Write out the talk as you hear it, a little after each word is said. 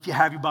If you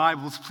have your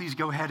Bibles, please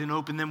go ahead and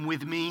open them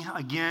with me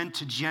again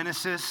to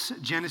Genesis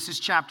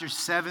chapter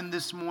 7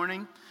 this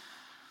morning.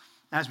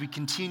 As we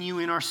continue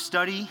in our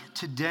study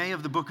today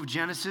of the book of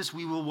Genesis,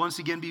 we will once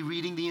again be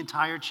reading the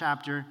entire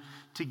chapter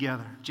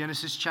together.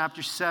 Genesis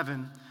chapter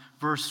 7,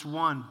 verse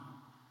 1.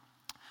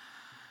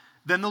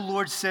 Then the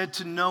Lord said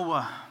to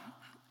Noah,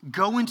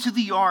 "Go into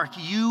the ark,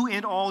 you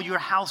and all your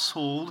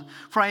household,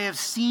 for I have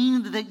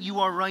seen that you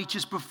are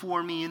righteous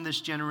before me in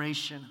this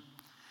generation.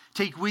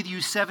 Take with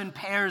you 7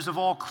 pairs of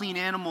all clean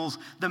animals,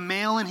 the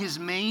male and his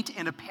mate,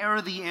 and a pair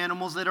of the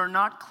animals that are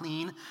not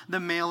clean, the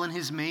male and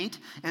his mate,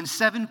 and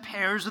 7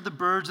 pairs of the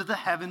birds of the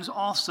heavens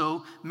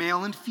also,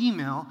 male and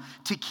female,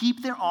 to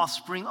keep their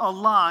offspring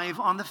alive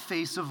on the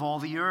face of all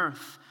the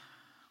earth.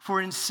 For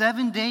in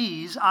 7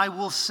 days I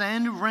will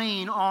send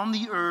rain on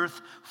the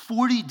earth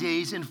 40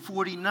 days and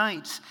 40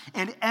 nights,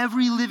 and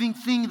every living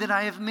thing that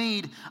I have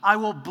made I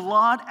will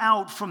blot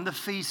out from the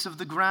face of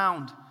the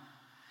ground."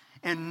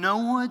 And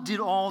Noah did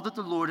all that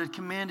the Lord had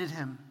commanded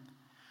him.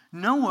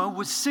 Noah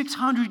was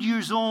 600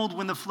 years old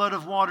when the flood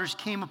of waters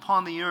came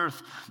upon the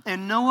earth.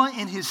 And Noah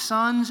and his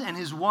sons and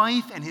his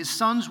wife and his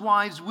sons'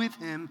 wives with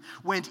him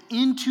went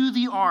into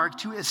the ark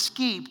to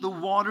escape the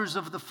waters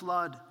of the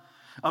flood.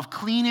 Of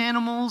clean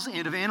animals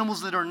and of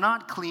animals that are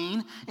not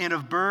clean, and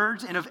of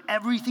birds and of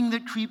everything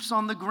that creeps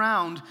on the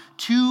ground,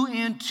 2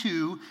 and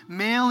 2,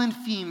 male and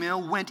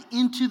female, went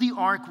into the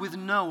ark with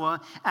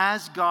Noah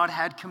as God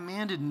had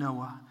commanded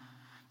Noah.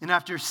 And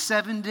after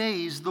 7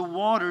 days, the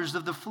waters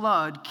of the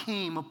flood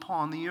came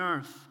upon the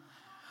earth.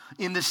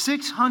 In the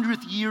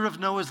 600th year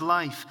of Noah's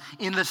life,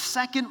 in the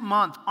 2nd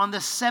month, on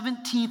the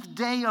 17th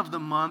day of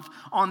the month,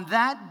 on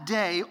that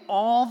day,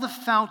 all the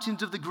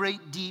fountains of the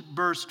great deep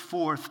burst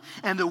forth,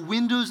 and the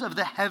windows of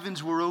the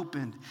heavens were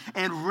opened,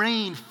 and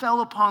rain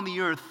fell upon the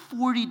earth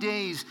 40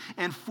 days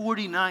and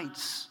 40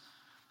 nights.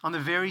 On the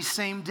very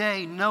same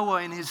day, Noah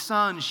and his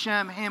sons,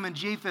 Shem, Ham, and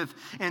Japheth,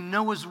 and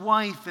Noah's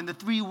wife and the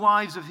 3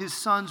 wives of his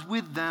sons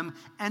with them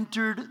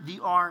entered the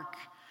ark.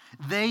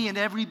 They and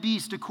every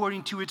beast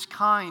according to its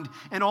kind,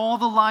 and all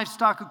the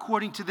livestock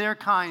according to their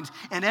kinds,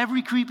 and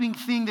every creeping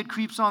thing that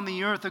creeps on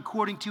the earth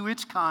according to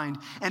its kind,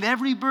 and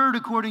every bird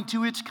according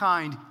to its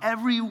kind,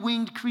 every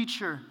winged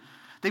creature.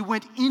 They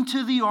went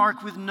into the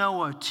ark with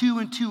Noah, 2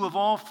 and 2 of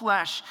all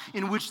flesh,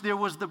 in which there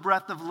was the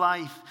breath of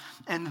life.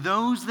 And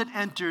those that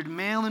entered,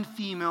 male and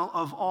female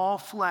of all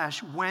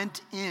flesh,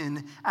 went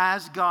in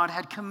as God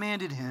had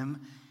commanded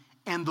him,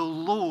 and the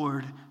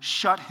Lord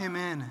shut him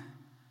in.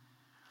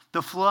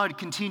 The flood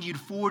continued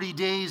 40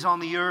 days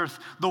on the earth.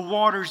 The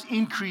waters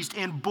increased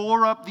and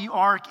bore up the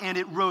ark, and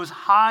it rose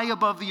high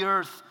above the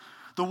earth.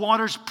 The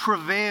waters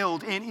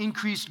prevailed and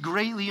increased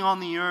greatly on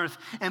the earth,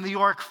 and the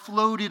ark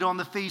floated on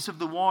the face of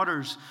the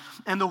waters.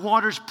 And the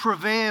waters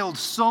prevailed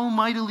so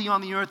mightily on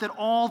the earth that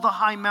all the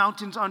high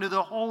mountains under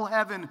the whole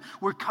heaven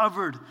were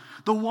covered.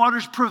 The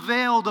waters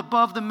prevailed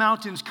above the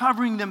mountains,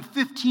 covering them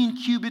 15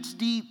 cubits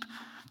deep.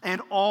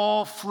 And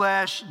all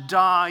flesh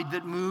died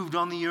that moved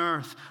on the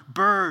earth,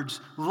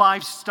 birds,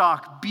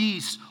 livestock,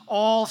 beasts,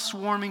 all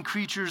swarming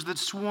creatures that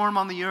swarm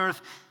on the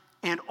earth,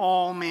 and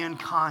all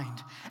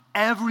mankind.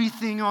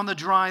 Everything on the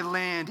dry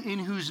land in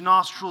whose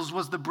nostrils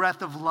was the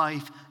breath of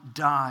life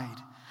died.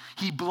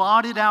 He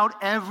blotted out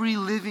every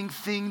living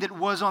thing that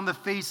was on the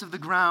face of the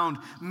ground,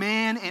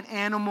 man and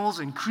animals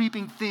and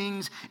creeping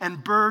things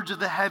and birds of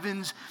the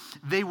heavens.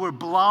 They were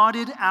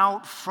blotted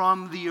out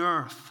from the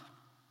earth.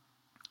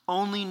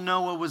 Only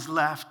Noah was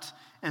left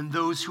and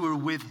those who were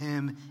with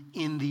him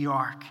in the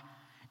ark.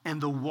 And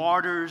the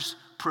waters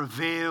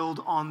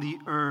prevailed on the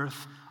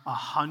earth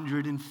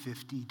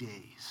 150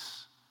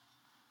 days.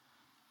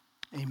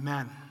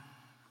 Amen.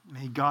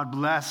 May God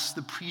bless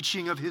the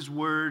preaching of his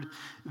word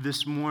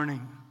this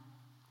morning.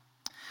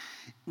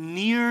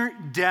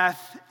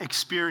 Near-death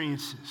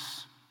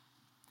experiences.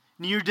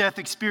 Near-death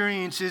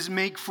experiences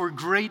make for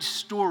great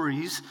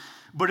stories,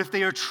 but if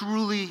they are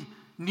truly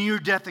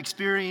near-death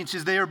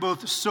experiences, they are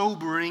both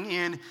sobering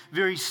and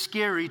very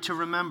scary to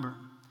remember.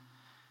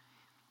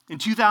 In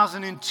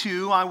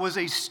 2002, I was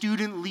a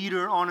student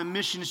leader on a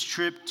missions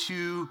trip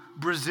to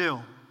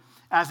Brazil.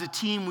 As a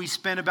team, we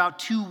spent about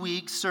 2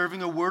 weeks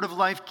serving a Word of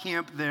Life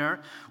camp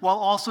there, while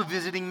also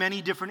visiting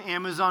many different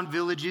Amazon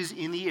villages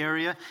in the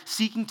area,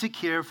 seeking to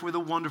care for the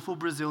wonderful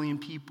Brazilian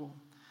people.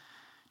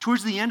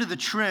 Towards the end of the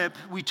trip,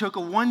 we took a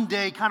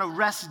 1-day kind of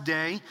rest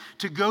day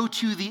to go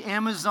to the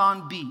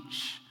Amazon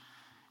beach.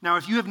 Now,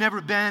 if you have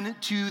never been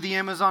to the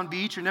Amazon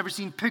beach or never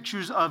seen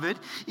pictures of it,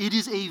 it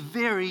is a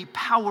very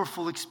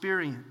powerful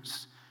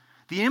experience.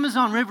 The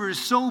Amazon River is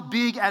so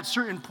big at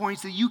certain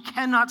points that you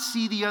cannot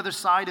see the other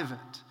side of it.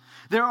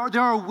 There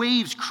are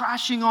waves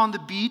crashing on the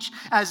beach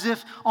as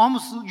if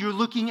almost you're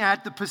looking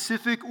at the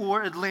Pacific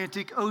or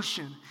Atlantic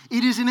Ocean.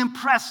 It is an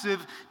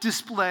impressive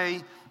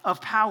display of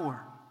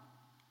power.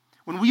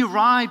 When we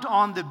arrived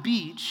on the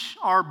beach,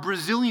 our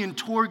Brazilian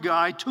tour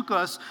guide took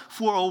us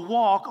for a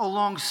walk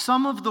along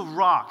some of the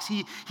rocks.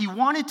 He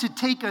wanted to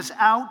take us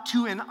out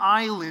to an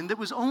island that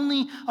was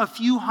only a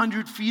few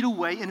hundred feet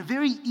away and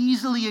very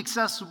easily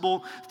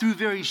accessible through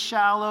very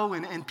shallow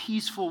and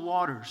peaceful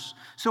waters.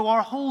 So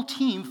our whole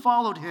team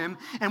followed him,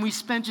 and we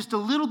spent just a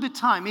little bit of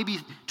time, maybe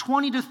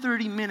 20 to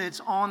 30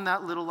 minutes on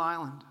that little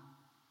island.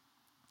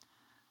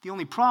 The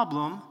only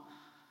problem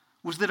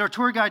was that our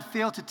tour guide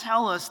failed to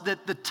tell us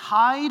that the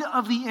tide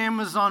of the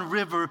Amazon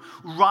River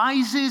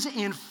rises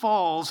and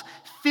falls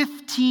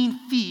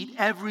 15 feet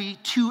every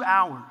 2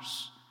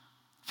 hours.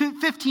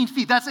 15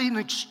 feet, that's an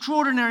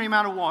extraordinary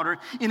amount of water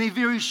in a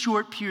very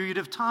short period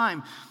of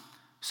time.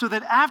 So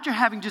that after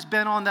having just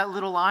been on that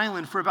little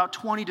island for about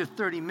 20 to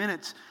 30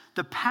 minutes,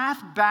 the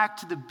path back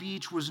to the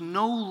beach was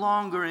no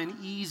longer an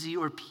easy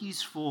or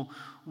peaceful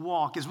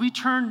walk. As we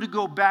turned to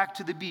go back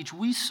to the beach,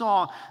 we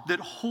saw that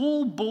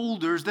whole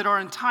boulders that our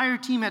entire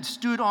team had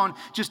stood on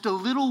just a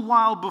little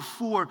while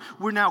before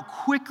were now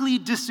quickly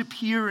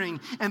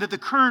disappearing, and that the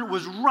current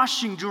was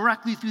rushing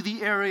directly through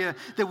the area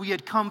that we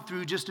had come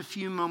through just a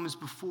few moments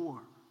before.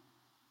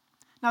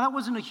 Now, that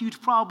wasn't a huge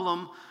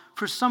problem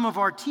for some of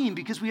our team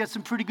because we had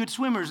some pretty good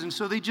swimmers, and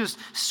so they just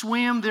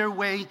swam their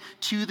way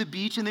to the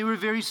beach, and they were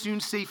very soon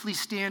safely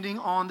standing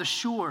on the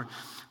shore.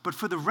 But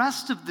for the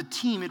rest of the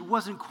team, it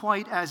wasn't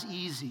quite as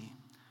easy.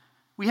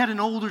 We had an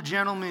older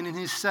gentleman in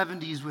his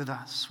 70s with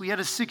us. We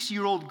had a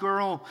 6-year-old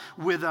girl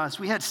with us.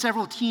 We had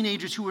several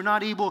teenagers who were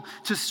not able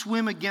to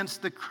swim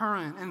against the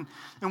current.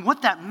 And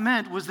what that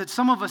meant was that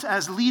some of us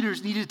as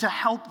leaders needed to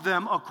help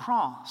them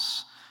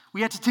across.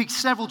 We had to take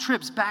several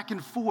trips back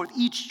and forth,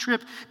 each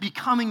trip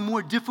becoming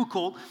more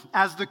difficult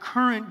as the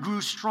current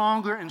grew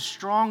stronger and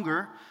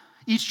stronger.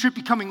 Each trip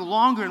becoming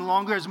longer and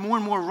longer as more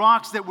and more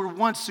rocks that were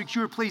once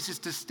secure places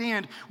to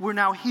stand were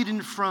now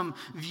hidden from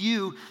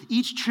view.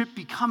 Each trip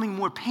becoming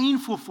more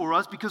painful for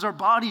us because our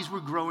bodies were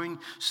growing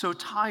so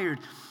tired.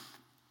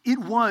 It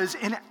was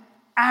an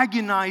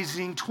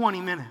agonizing 20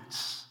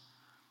 minutes.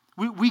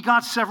 We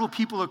got several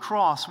people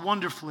across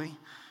wonderfully.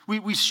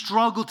 We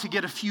struggled to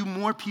get a few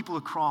more people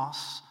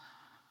across.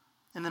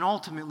 And then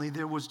ultimately,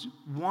 there was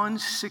one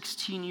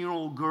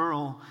 16-year-old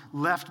girl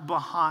left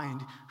behind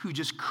who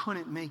just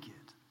couldn't make it.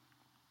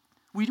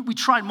 We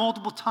tried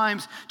multiple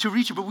times to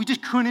reach her, but we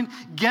just couldn't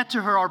get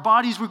to her. Our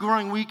bodies were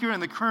growing weaker,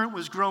 and the current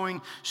was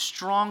growing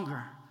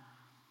stronger.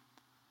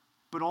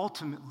 But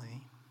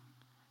ultimately,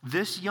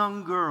 this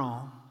young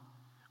girl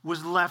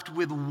was left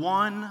with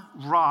one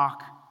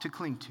rock to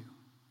cling to.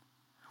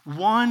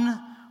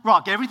 One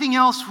rock. Everything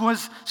else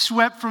was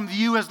swept from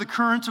view as the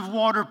currents of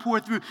water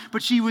poured through,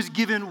 but she was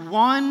given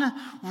one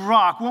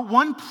rock,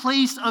 one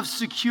place of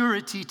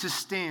security to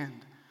stand.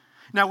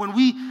 Now, when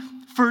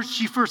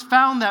she first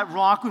found that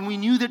rock, when we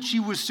knew that she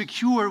was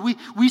secure,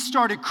 we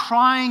started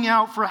crying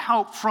out for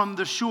help from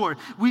the shore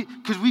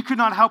because we could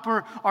not help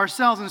her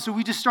ourselves, and so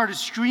we just started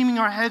screaming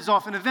our heads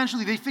off, and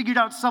eventually they figured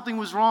out something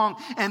was wrong,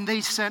 and they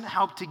sent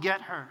help to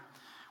get her.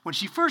 When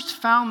she first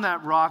found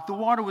that rock, the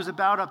water was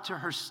about up to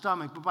her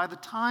stomach, but by the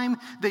time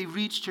they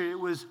reached her, it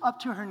was up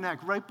to her neck,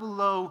 right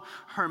below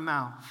her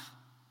mouth.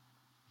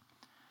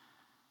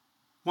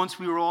 Once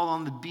we were all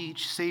on the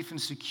beach, safe and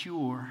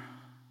secure,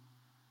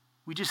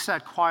 we just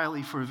sat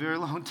quietly for a very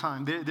long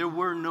time. There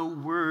were no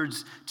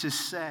words to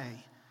say,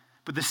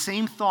 but the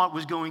same thought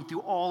was going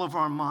through all of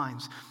our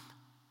minds.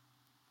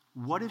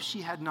 What if she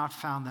had not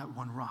found that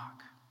one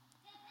rock?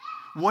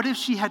 What if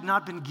she had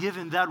not been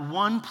given that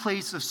one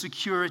place of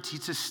security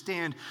to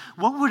stand?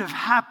 What would have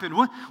happened?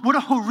 What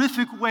a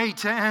horrific way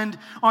to end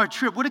our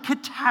trip. What a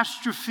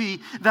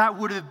catastrophe that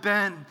would have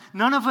been.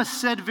 None of us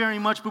said very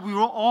much, but we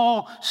were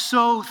all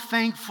so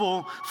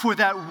thankful for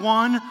that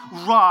one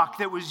rock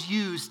that was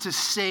used to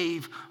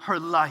save her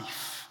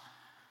life.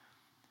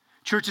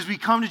 Church, as we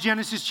come to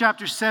Genesis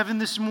chapter 7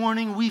 this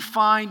morning, we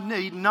find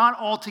a not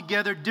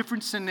altogether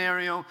different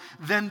scenario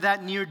than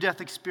that near-death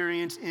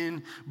experience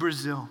in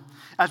Brazil.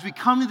 As we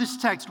come to this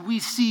text, we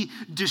see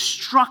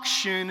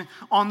destruction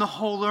on the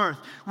whole earth.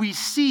 We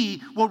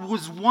see what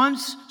was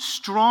once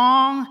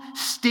strong,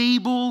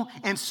 stable,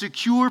 and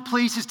secure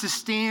places to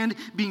stand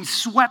being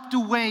swept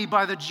away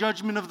by the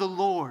judgment of the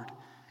Lord.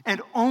 And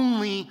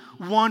only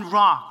one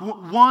rock,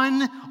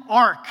 one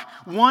ark,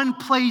 one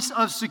place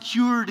of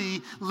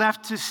security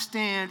left to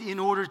stand in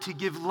order to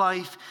give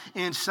life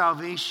and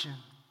salvation.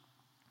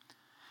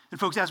 And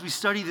folks, as we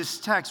study this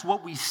text,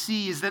 what we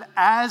see is that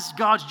as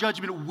God's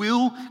judgment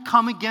will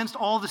come against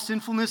all the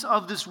sinfulness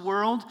of this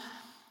world,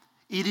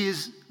 it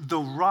is the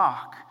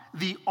rock,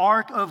 the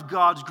ark of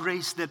God's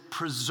grace that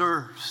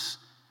preserves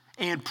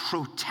and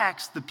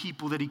protects the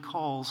people that he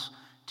calls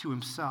to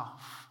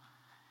himself.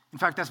 In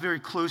fact, that's very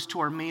close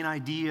to our main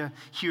idea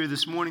here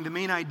this morning. The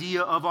main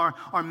idea of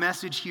our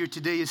message here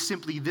today is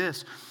simply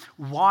this.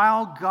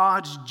 While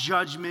God's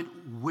judgment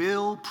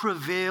will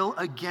prevail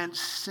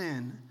against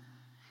sin,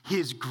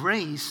 his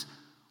grace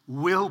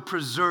will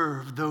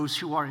preserve those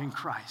who are in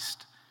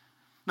Christ.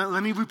 Now,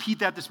 let me repeat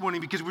that this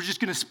morning because we're just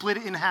going to split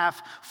it in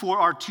half for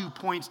our 2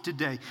 points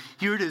today.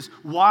 Here it is.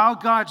 While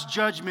God's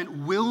judgment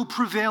will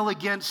prevail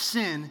against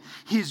sin,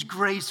 his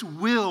grace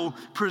will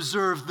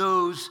preserve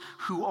those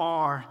who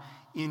are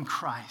in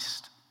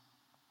Christ.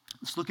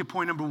 Let's look at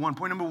point number one.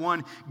 Point number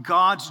one,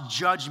 God's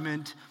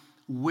judgment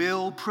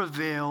will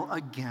prevail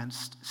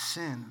against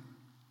sin.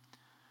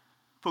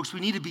 Folks,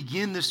 we need to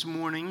begin this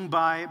morning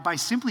by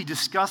simply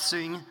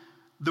discussing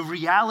the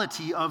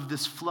reality of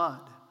this flood.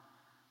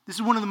 This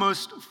is one of the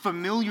most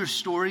familiar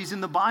stories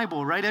in the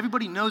Bible, right?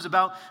 Everybody knows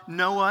about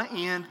Noah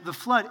and the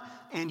flood.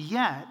 And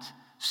yet,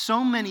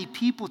 so many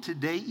people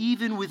today,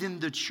 even within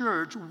the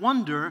church,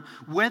 wonder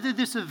whether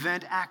this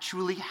event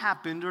actually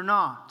happened or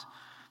not.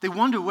 They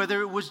wonder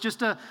whether it was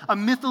just a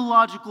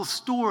mythological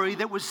story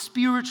that was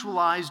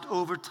spiritualized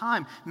over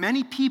time.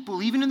 Many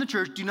people, even in the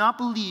church, do not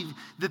believe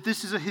that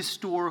this is a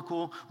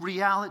historical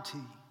reality.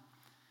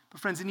 But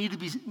friends,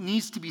 it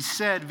needs to be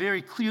said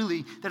very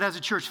clearly that as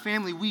a church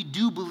family, we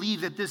do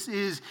believe that this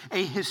is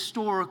a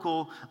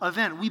historical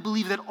event. We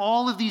believe that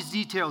all of these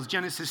details,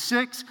 Genesis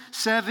 6,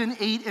 7,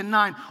 8, and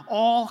 9,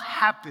 all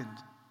happened.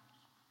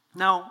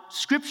 Now,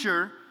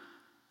 Scripture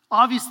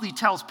obviously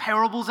tells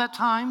parables at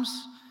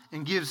times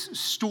and gives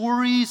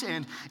stories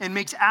and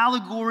makes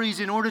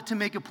allegories in order to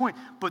make a point.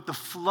 But the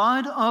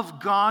flood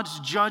of God's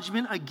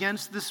judgment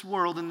against this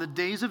world in the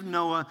days of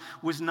Noah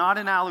was not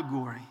an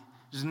allegory.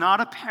 It was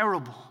not a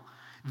parable.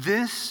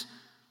 This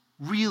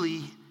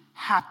really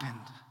happened.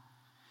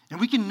 And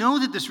we can know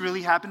that this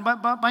really happened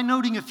by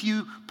noting a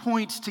few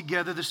points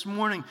together this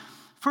morning.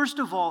 First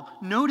of all,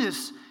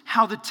 notice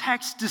how the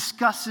text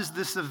discusses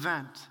this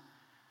event.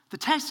 The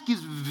text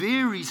gives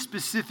very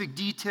specific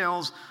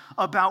details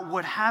about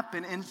what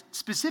happened, and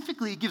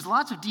specifically, it gives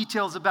lots of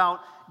details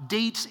about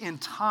dates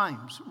and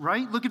times,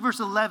 right? Look at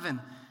verse 11.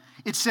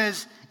 It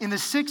says, in the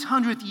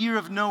 600th year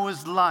of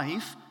Noah's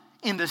life,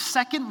 in the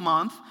second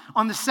month,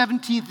 on the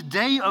 17th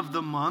day of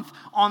the month,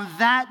 on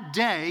that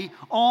day,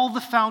 all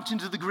the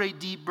fountains of the great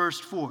deep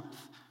burst forth.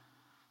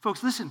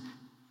 Folks, listen,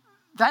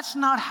 that's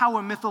not how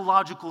a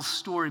mythological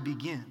story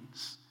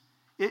begins.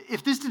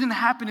 If this didn't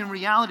happen in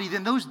reality,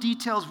 then those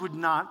details would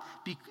not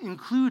be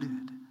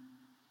included.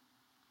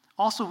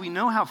 Also, we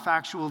know how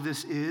factual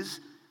this is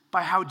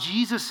by how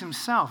Jesus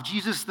himself,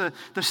 Jesus the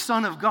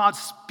Son of God,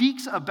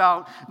 speaks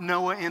about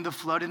Noah and the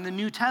flood in the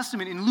New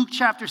Testament. In Luke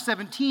chapter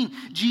 17,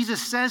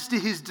 Jesus says to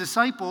his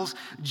disciples,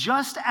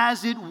 just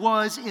as it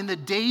was in the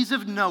days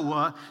of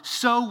Noah,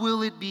 so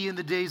will it be in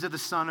the days of the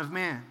Son of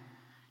Man.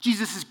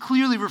 Jesus is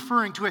clearly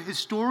referring to a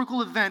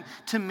historical event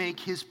to make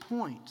his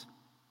point.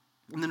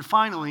 And then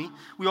finally,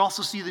 we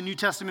also see the New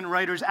Testament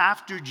writers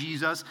after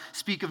Jesus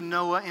speak of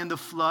Noah and the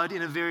flood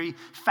in a very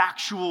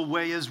factual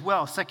way as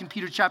well. 2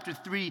 Peter chapter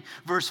 3,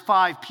 verse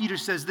 5, Peter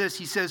says this.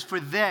 He says, for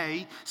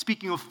they,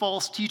 speaking of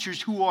false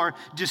teachers who are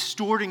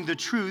distorting the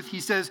truth, he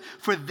says,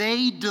 for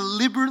they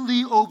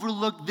deliberately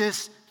overlook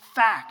this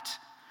fact,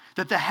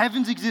 that the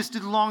heavens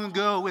existed long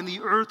ago and the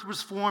earth was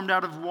formed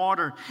out of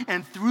water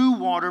and through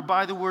water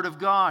by the word of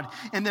God,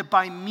 and that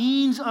by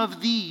means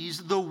of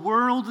these the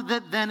world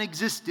that then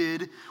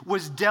existed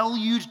was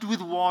deluged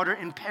with water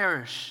and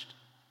perished.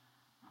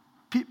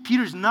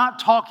 Peter's not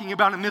talking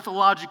about a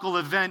mythological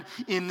event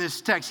in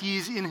this text.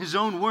 He's, in his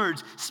own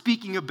words,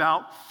 speaking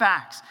about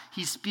facts.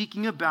 He's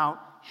speaking about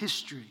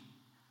history.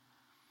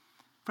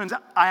 Friends,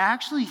 I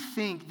actually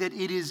think that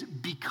it is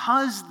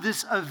because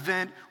this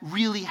event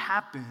really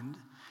happened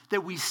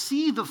that we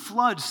see the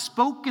flood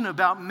spoken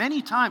about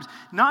many times,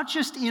 not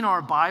just in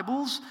our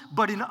Bibles,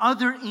 but in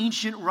other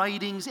ancient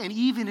writings and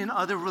even in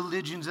other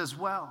religions as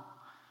well.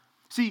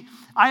 See,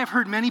 I have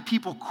heard many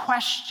people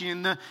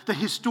question the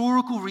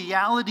historical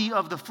reality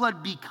of the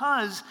flood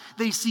because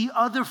they see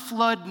other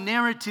flood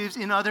narratives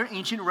in other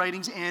ancient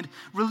writings and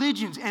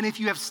religions. And if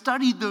you have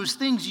studied those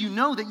things, you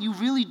know that you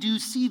really do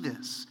see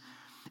this.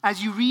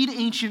 As you read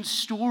ancient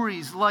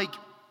stories like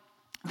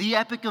the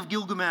Epic of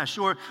Gilgamesh,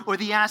 or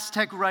the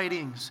Aztec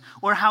writings,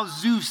 or how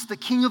Zeus, the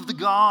king of the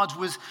gods,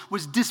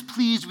 was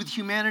displeased with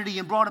humanity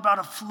and brought about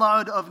a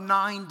flood of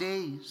 9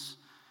 days.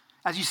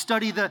 As you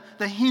study the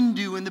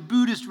Hindu and the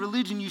Buddhist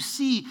religion, you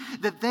see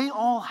that they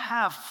all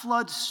have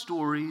flood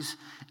stories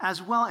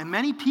as well. And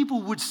many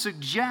people would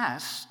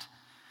suggest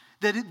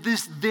that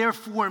this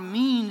therefore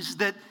means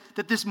that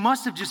this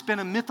must have just been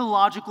a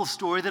mythological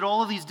story that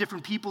all of these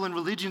different people and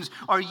religions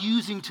are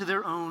using to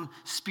their own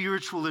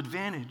spiritual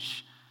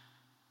advantage.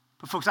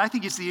 But folks, I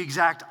think it's the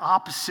exact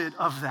opposite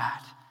of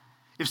that.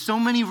 If so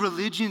many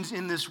religions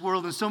in this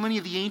world and so many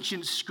of the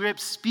ancient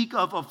scripts speak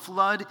of a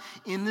flood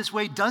in this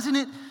way, doesn't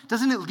it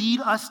lead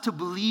us to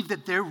believe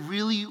that there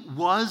really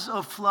was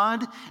a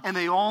flood and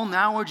they all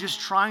now are just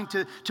trying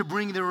to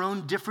bring their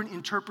own different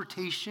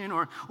interpretation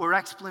or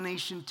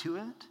explanation to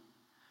it?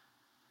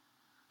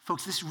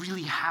 Folks, this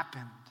really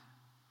happened.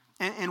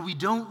 And we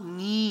don't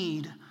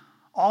need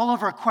all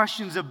of our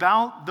questions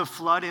about the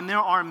flood, and there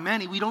are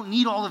many, we don't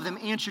need all of them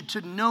answered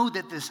to know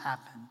that this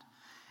happened.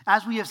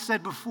 As we have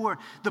said before,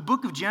 the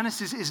book of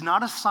Genesis is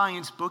not a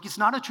science book. It's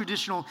not a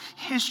traditional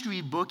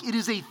history book. It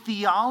is a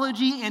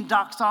theology and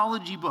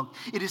doxology book.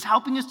 It is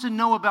helping us to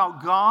know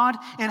about God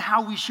and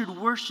how we should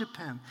worship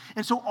him.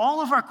 And so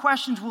all of our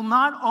questions will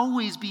not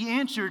always be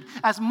answered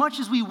as much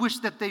as we wish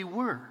that they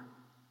were.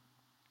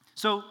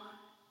 So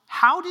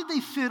how did they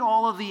fit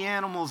all of the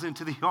animals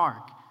into the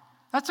ark?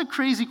 That's a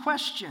crazy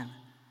question.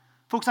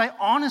 Folks, I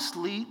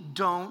honestly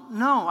don't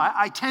know.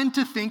 I tend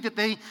to think that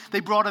they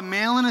brought a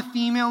male and a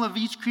female of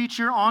each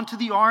creature onto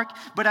the ark,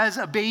 but as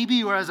a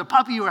baby or as a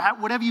puppy or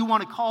whatever you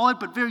want to call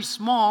it, but very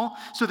small,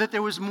 so that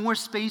there was more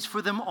space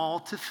for them all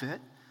to fit.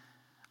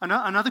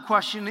 Another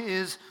question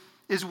is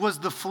was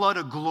the flood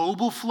a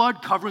global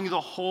flood covering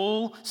the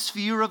whole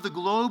sphere of the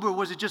globe, or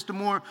was it just a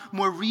more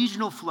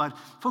regional flood?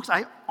 Folks,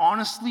 I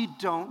honestly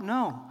don't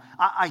know.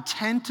 I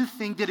tend to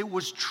think that it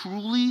was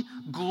truly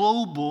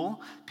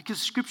global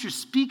because Scripture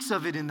speaks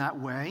of it in that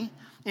way,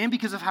 and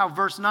because of how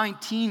verse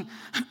 19,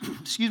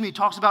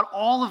 talks about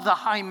all of the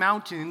high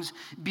mountains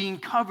being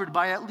covered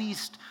by at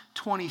least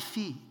 20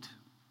 feet.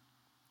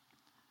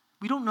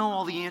 We don't know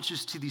all the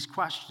answers to these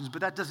questions,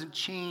 but that doesn't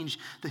change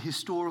the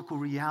historical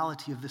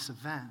reality of this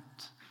event.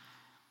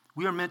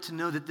 We are meant to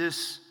know that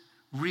this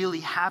really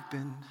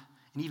happened,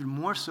 and even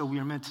more so, we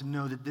are meant to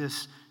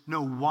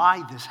know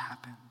why this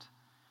happened.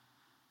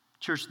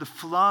 Church, the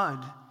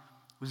flood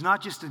was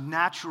not just a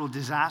natural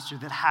disaster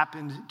that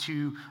happened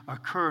to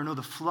occur. No,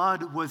 the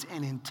flood was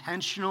an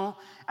intentional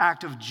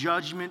act of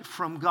judgment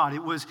from God.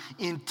 It was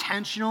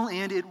intentional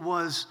and it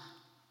was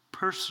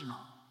personal.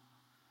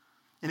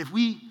 And if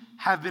we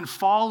have been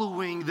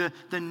following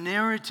the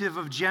narrative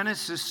of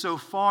Genesis so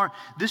far,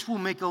 this will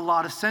make a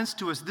lot of sense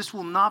to us. This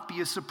will not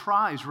be a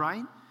surprise,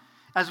 right?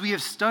 As we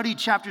have studied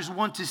chapters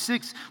 1 to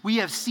 6, we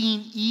have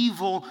seen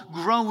evil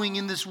growing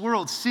in this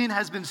world. Sin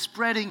has been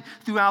spreading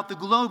throughout the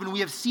globe, and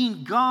we have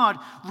seen God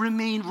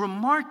remain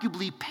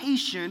remarkably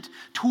patient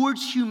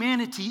towards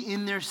humanity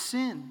in their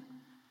sin.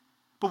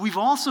 But we've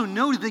also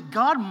noted that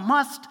God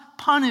must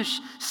punish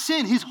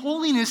sin. His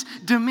holiness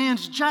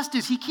demands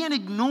justice. He can't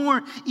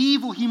ignore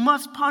evil. He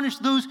must punish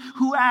those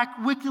who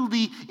act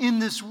wickedly in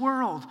this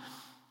world.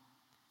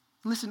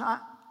 Listen,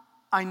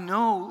 I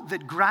know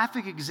that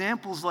graphic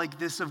examples like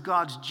this of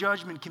God's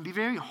judgment can be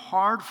very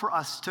hard for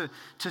us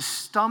to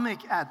stomach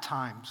at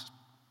times.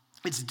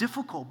 It's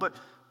difficult,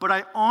 but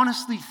I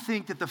honestly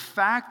think that the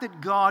fact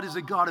that God is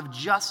a God of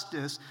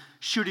justice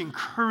should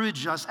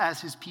encourage us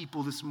as his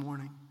people this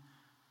morning.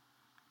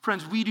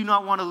 Friends, we do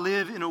not want to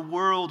live in a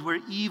world where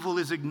evil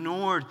is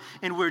ignored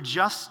and where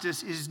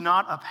justice is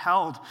not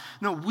upheld.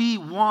 No, we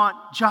want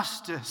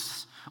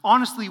justice.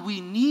 Honestly,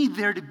 we need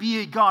there to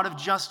be a God of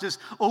justice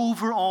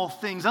over all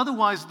things.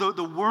 Otherwise,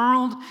 the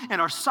world and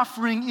our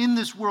suffering in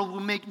this world will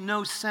make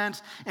no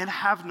sense and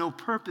have no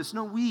purpose.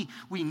 No, we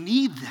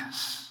need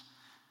this.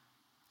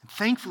 And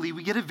thankfully,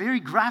 we get a very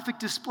graphic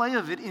display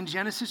of it in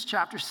Genesis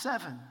chapter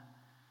 7.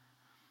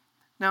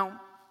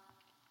 Now,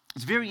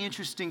 it's very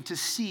interesting to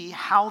see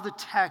how the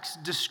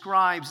text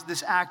describes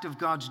this act of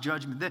God's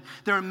judgment.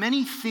 There are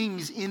many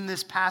things in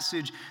this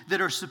passage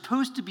that are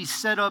supposed to be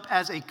set up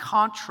as a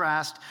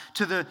contrast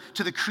to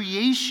the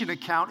creation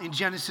account in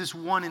Genesis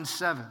 1 and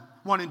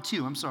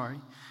 2.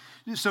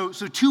 So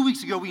 2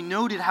 weeks ago, we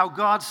noted how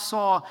God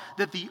saw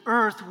that the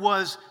earth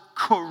was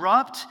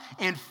corrupt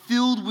and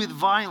filled with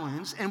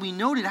violence, and we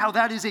noted how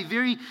that is a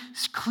very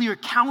clear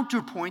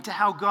counterpoint to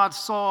how God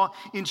saw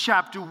in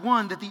chapter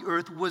 1 that the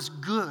earth was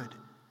good.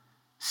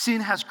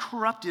 Sin has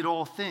corrupted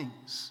all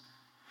things.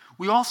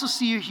 We also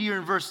see here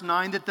in verse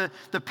 9 that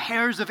the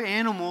pairs of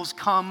animals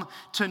come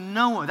to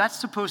Noah. That's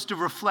supposed to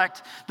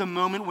reflect the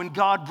moment when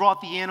God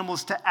brought the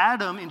animals to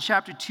Adam in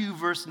chapter 2,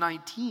 verse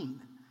 19.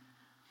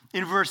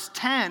 In verse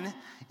 10,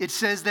 it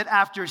says that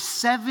after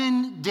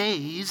 7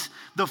 days,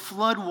 the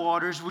flood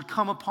waters would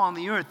come upon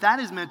the earth. That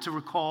is meant to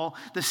recall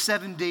the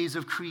 7 days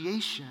of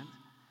creation.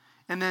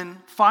 And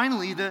then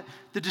finally, the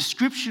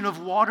description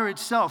of water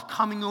itself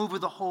coming over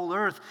the whole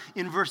earth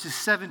in verses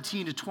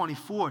 17 to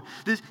 24.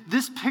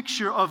 This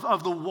picture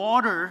of the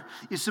water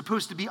is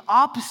supposed to be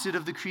opposite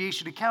of the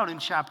creation account in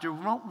chapter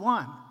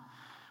 1.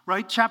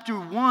 Right? Chapter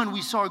 1,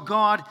 we saw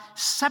God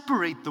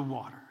separate the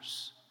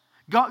waters.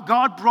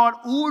 God brought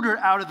order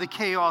out of the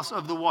chaos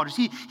of the waters.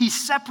 He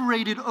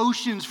separated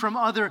oceans from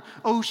other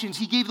oceans.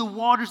 He gave the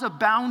waters a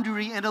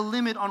boundary and a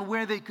limit on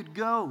where they could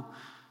go.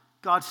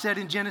 God said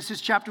in Genesis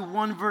chapter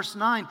 1, verse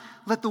 9,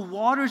 "Let the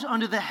waters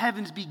under the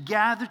heavens be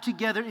gathered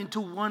together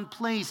into one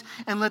place,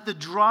 and let the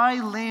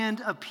dry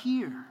land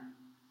appear."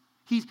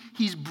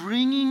 He's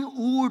bringing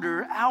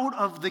order out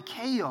of the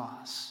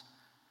chaos.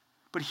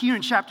 But here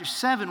in chapter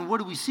 7, what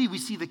do we see? We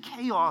see the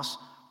chaos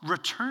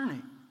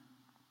returning.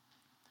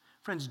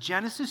 Friends,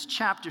 Genesis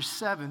chapter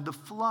 7, the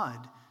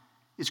flood,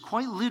 is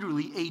quite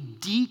literally a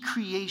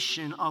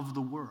decreation of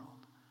the world.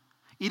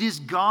 It is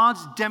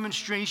God's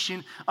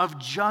demonstration of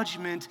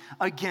judgment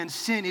against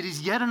sin. It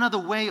is yet another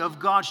way of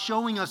God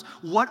showing us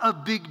what a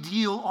big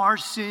deal our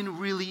sin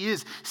really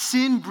is.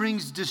 Sin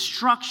brings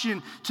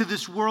destruction to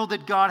this world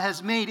that God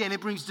has made, and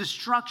it brings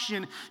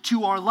destruction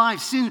to our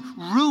lives. Sin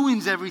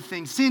ruins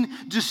everything. Sin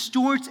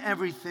distorts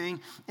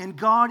everything, and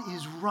God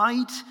is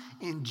right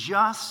and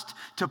just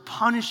to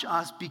punish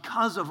us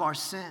because of our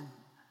sin.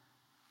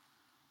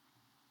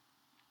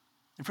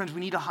 And friends,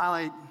 we need to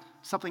highlight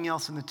something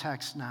else in the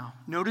text now.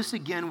 Notice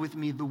again with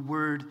me the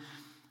word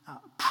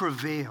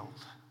prevailed.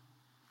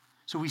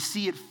 So we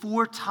see it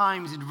 4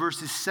 times in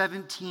verses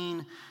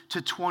 17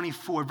 to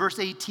 24. Verse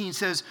 18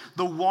 says,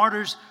 the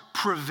waters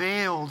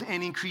prevailed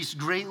and increased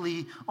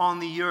greatly on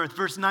the earth.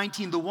 Verse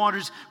 19, the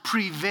waters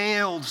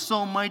prevailed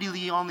so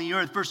mightily on the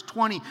earth. Verse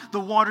 20, the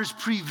waters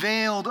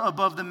prevailed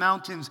above the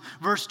mountains.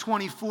 Verse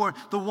 24,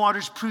 the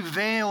waters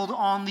prevailed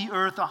on the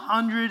earth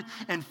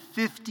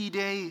 150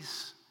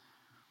 days.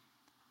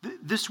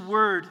 This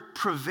word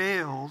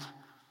prevailed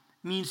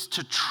means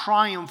to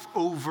triumph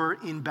over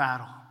in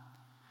battle.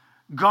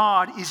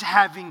 God is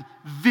having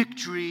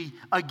victory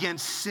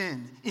against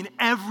sin in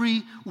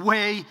every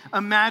way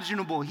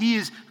imaginable. He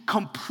is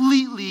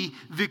completely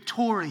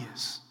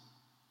victorious.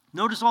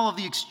 Notice all of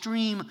the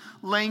extreme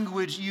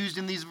language used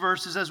in these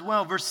verses as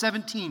well. Verse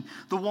 17,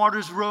 the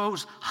waters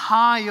rose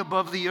high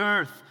above the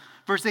earth.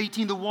 Verse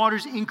 18, the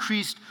waters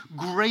increased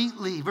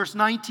greatly. Verse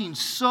 19,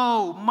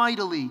 so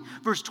mightily.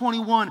 Verse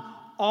 21,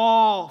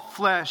 all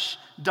flesh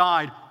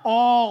died,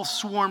 all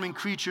swarming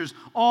creatures,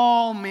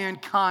 all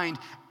mankind,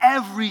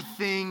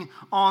 everything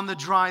on the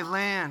dry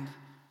land.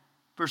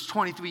 Verse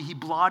 23, he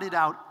blotted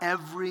out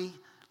every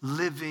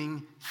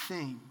living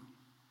thing.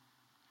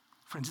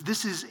 Friends,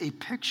 this is a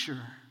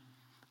picture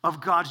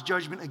of God's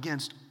judgment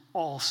against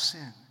all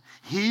sin.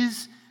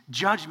 His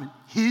judgment,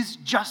 his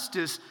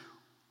justice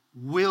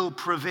will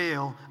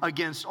prevail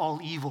against all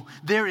evil.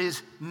 There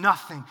is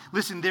nothing.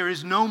 Listen, there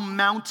is no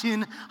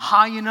mountain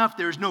high enough.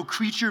 There is no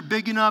creature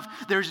big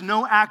enough. There is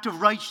no act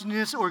of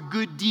righteousness or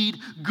good deed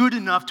good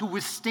enough to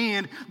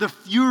withstand the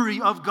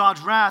fury of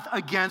God's wrath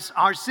against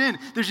our sin.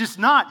 There's just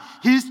not.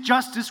 His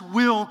justice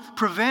will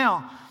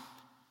prevail.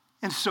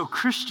 And so,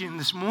 Christian,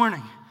 this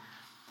morning,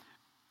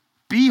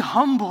 be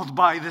humbled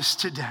by this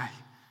today.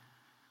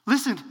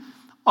 Listen,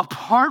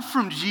 apart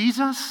from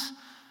Jesus,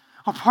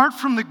 apart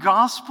from the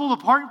gospel,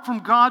 apart from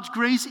God's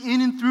grace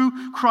in and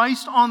through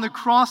Christ on the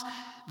cross,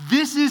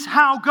 this is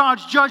how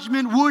God's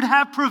judgment would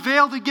have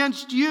prevailed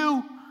against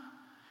you.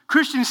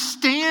 Christians,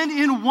 stand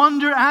in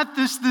wonder at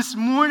this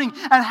morning,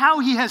 at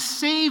how he has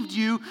saved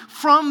you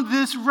from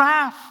this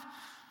wrath.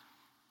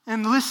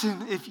 And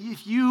listen, if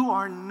you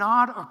are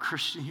not a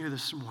Christian here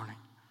this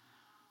morning,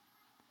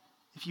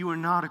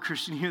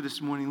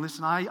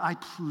 listen, I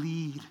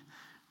plead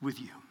with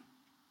you.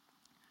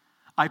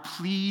 I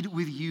plead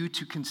with you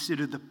to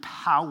consider the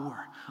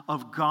power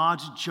of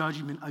God's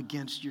judgment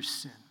against your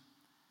sin.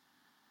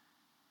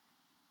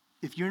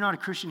 If you're not a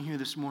Christian here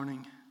this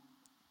morning,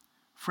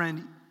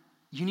 friend,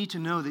 you need to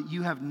know that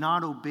you have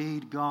not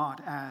obeyed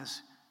God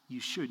as you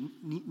should.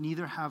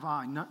 Neither have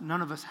I.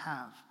 None of us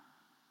have.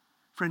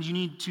 Friends, you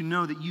need to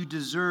know that you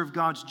deserve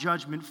God's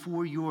judgment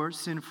for your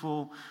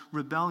sinful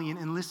rebellion.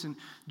 And listen,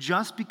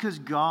 just because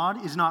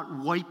God is not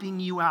wiping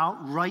you out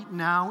right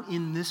now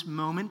in this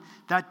moment,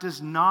 that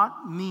does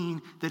not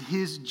mean that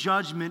his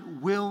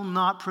judgment will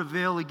not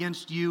prevail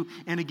against you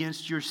and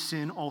against your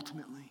sin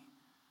ultimately.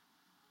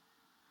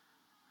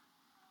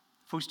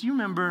 Folks, do you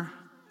remember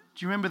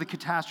the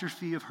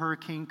catastrophe of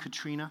Hurricane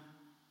Katrina?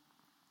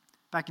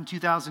 Back in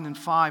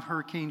 2005,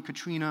 Hurricane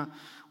Katrina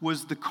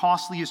was the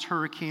costliest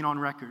hurricane on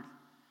record.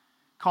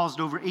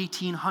 Caused over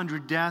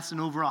 1,800 deaths and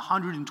over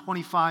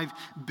 $125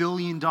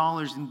 billion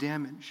in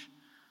damage.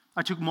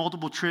 I took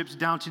multiple trips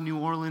down to New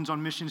Orleans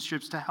on mission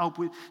trips to help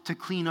to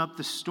clean up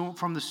the storm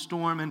from the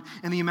storm,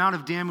 and the amount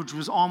of damage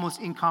was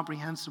almost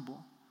incomprehensible.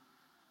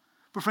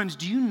 But friends,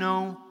 do you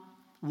know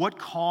what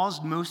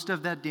caused most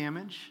of that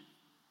damage?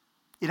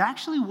 It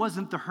actually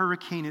wasn't the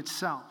hurricane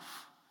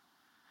itself.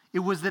 It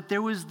was that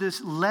there was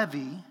this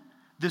levee,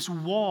 this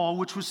wall,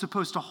 which was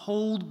supposed to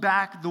hold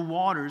back the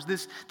waters.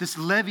 This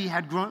levee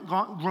had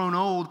grown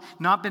old,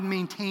 not been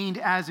maintained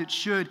as it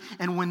should.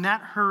 And when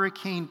that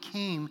hurricane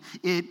came,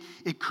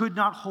 it could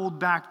not hold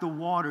back the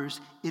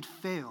waters. It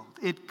failed.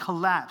 It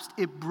collapsed.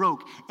 It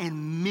broke.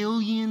 And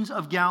millions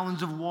of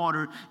gallons of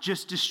water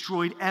just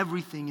destroyed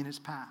everything in its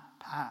path.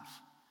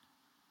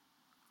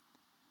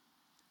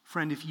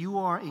 Friend, if you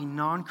are a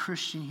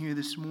non-Christian here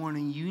this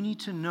morning, you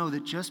need to know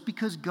that just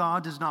because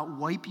God does not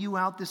wipe you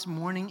out this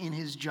morning in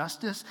his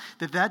justice,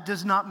 that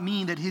does not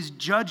mean that his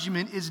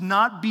judgment is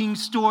not being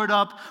stored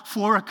up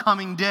for a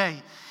coming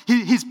day.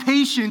 His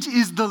patience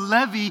is the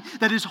levee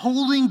that is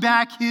holding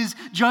back his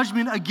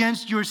judgment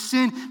against your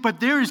sin. But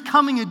there is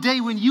coming a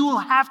day when you will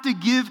have to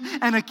give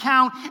an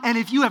account. And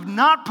if you have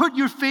not put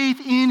your faith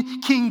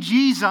in King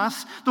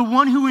Jesus, the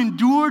one who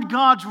endured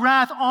God's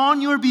wrath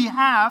on your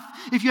behalf,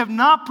 if you have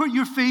not put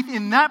your faith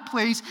in that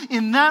place,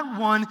 in that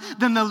one,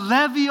 then the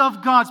levee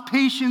of God's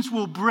patience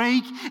will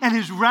break and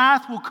his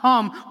wrath will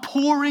come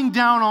pouring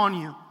down on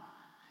you.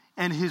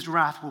 And his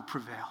wrath will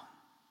prevail.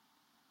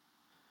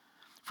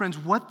 Friends,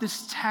 what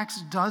this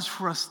text does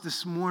for us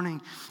this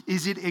morning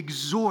is it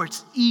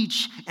exhorts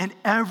each and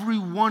every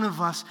one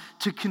of us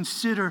to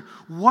consider,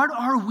 what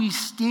are we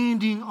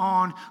standing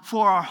on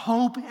for our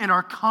hope and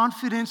our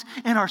confidence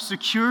and our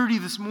security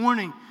this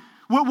morning?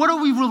 What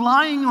are we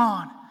relying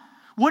on?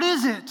 What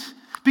is it?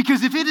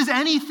 Because if it is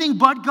anything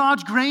but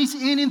God's grace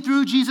in and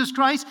through Jesus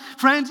Christ,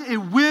 friends, it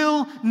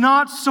will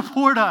not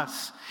support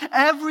us.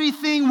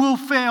 Everything will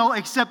fail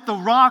except the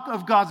rock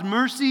of God's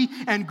mercy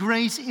and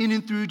grace in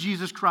and through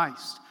Jesus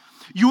Christ.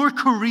 Your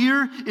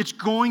career, it's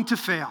going to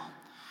fail.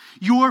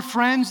 Your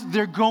friends,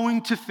 they're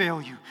going to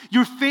fail you.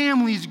 Your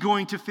family's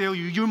going to fail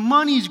you. Your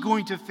money's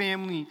going to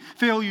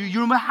fail you.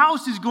 Your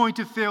house is going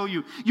to fail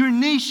you. Your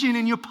nation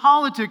and your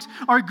politics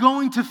are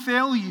going to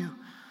fail you.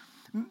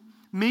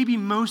 Maybe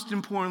most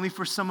importantly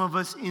for some of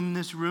us in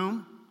this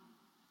room,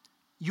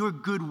 your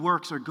good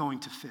works are going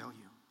to fail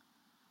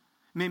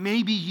you.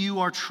 Maybe you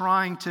are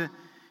trying to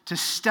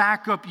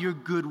stack up your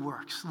good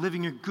works,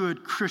 living a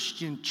good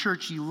Christian,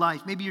 churchy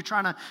life. Maybe you're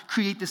trying to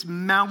create this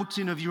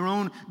mountain of your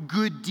own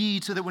good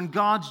deeds so that when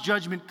God's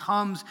judgment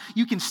comes,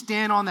 you can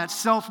stand on that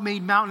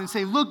self-made mountain and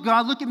say, look,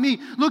 God, look at me.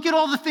 Look at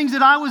all the things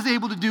that I was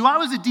able to do. I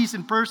was a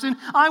decent person.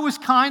 I was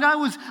kind. I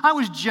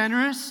was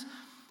generous.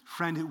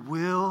 Friend, it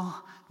will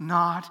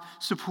not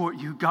support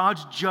you.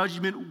 God's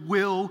judgment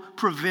will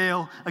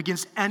prevail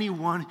against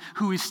anyone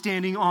who is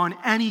standing on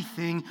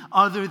anything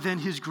other than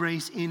his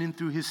grace in and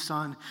through his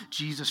Son,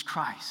 Jesus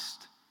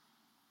Christ.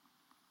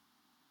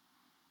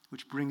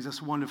 Which brings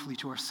us wonderfully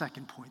to our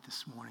second point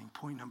this morning.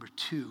 Point number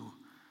 2,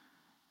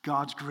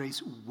 God's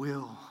grace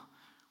will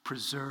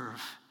preserve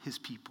his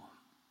people.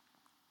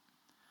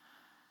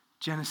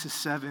 Genesis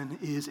 7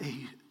 is a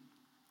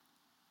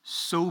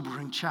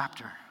sobering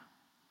chapter.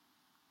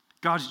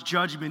 God's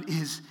judgment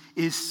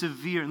is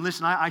severe. And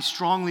listen, I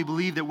strongly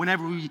believe that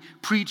whenever we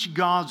preach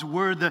God's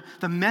word,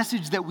 the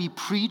message that we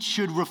preach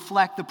should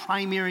reflect the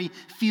primary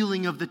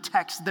feeling of the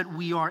text that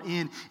we are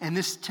in. And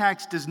this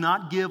text does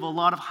not give a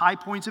lot of high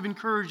points of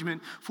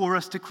encouragement for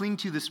us to cling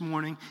to this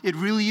morning. It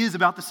really is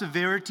about the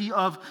severity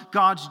of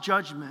God's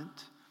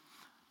judgment.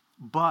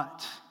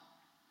 But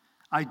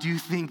I do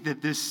think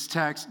that this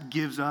text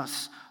gives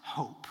us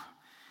hope.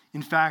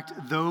 In fact,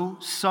 though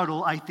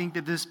subtle, I think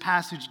that this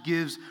passage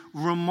gives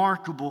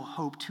remarkable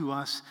hope to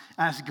us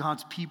as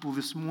God's people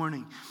this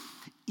morning.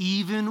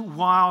 Even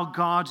while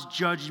God's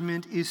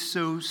judgment is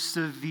so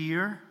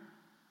severe,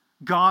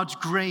 God's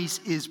grace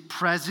is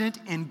present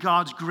and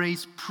God's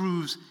grace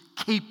proves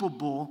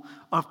capable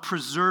of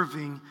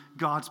preserving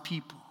God's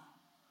people.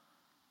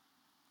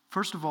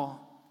 First of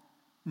all,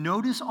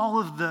 notice all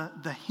of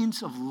the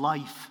hints of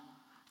life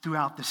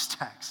throughout this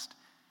text.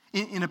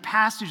 In a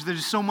passage that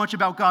is so much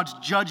about God's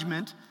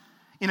judgment,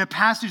 in a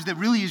passage that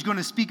really is going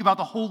to speak about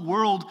the whole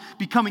world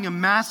becoming a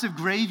massive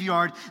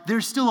graveyard,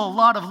 there's still a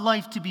lot of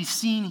life to be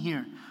seen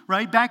here,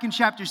 right? Back in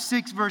chapter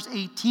 6, verse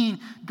 18,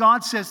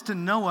 God says to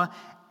Noah,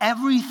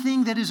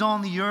 everything that is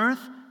on the earth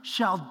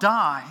shall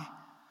die,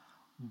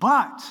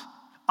 but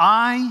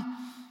I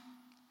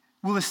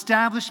will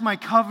establish my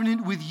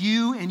covenant with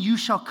you, and you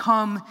shall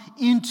come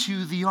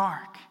into the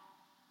ark.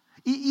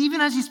 Even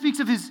as he speaks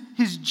of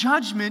his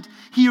judgment,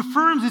 he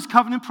affirms his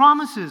covenant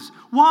promises.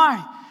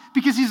 Why?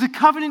 Because he's a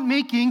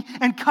covenant-making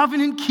and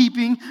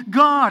covenant-keeping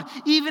God.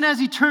 Even as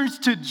he turns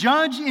to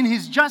judge in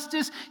his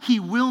justice, he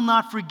will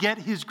not forget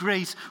his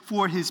grace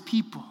for his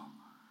people.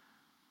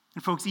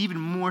 And folks, even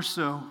more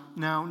so,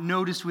 now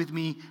notice with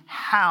me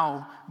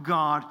how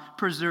God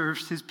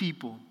preserves his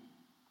people.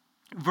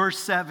 Verse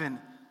 7,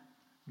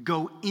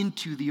 go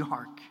into the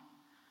ark.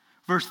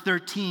 Verse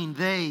 13,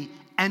 they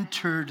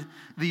entered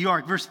the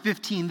ark. Verse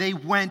 15, they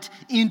went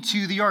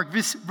into the ark.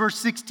 Verse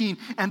 16,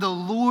 and the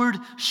Lord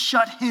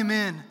shut him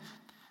in.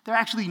 There are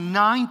actually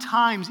 9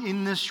 times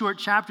in this short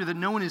chapter that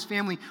Noah and his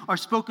family are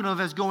spoken of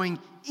as going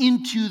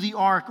into the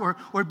ark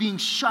or being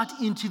shut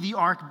into the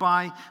ark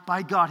by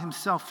God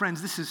himself.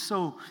 Friends, this is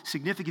so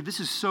significant. This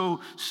is so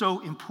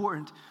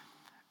important.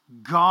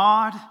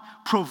 God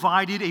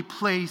provided a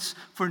place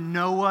for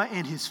Noah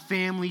and his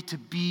family to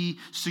be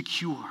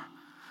secure.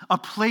 A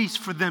place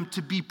for them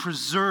to be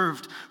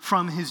preserved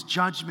from his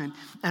judgment.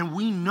 And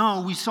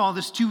we saw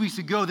this 2 weeks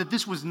ago, that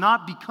this was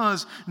not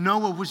because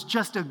Noah was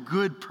just a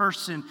good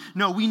person.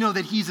 No, we know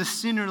that he's a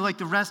sinner like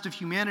the rest of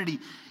humanity.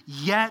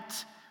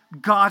 Yet,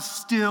 God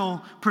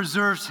still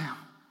preserves him.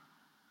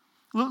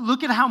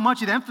 Look at how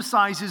much it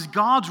emphasizes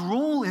God's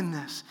role in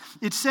this.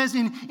 It says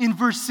in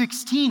verse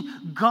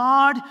 16,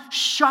 God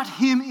shut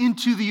him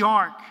into the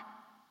ark.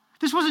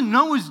 This wasn't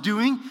Noah's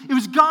doing, it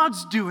was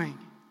God's doing.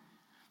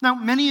 Now,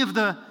 many of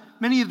the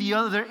many of the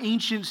other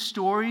ancient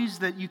stories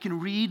that you can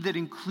read that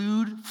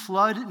include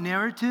flood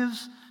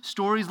narratives,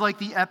 stories like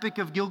the Epic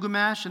of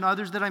Gilgamesh and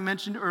others that I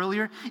mentioned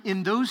earlier,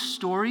 in those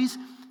stories,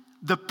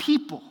 the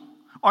people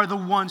are the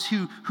ones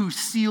who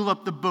seal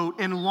up the boat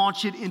and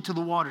launch it into the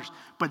waters.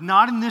 But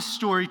not in this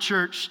story,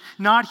 church.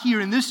 Not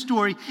here. In this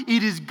story,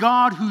 it is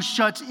God who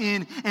shuts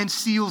in and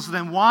seals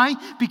them. Why?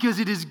 Because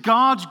it is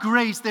God's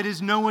grace that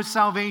is Noah's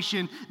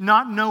salvation,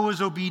 not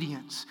Noah's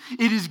obedience.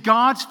 It is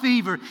God's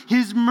favor,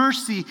 His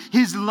mercy,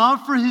 His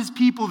love for His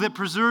people that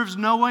preserves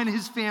Noah and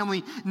his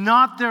family,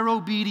 not their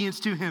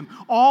obedience to Him.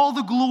 All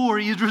the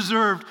glory is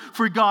reserved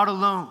for God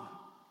alone.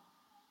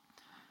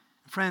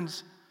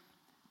 Friends,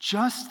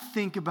 just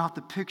think about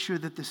the picture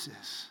that this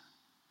is.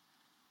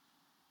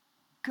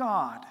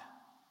 God,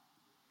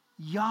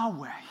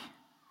 Yahweh,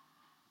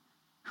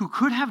 who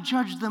could have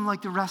judged them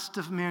like the rest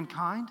of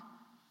mankind,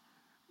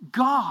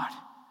 God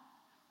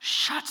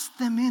shuts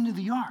them into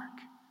the ark.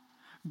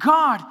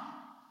 God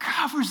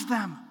covers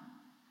them.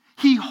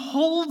 He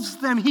holds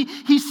them.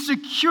 He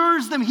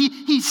secures them.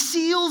 He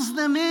seals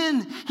them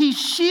in. He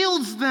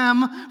shields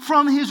them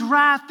from His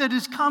wrath that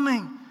is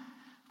coming.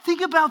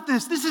 Think about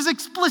this. This is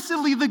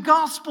explicitly the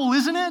gospel,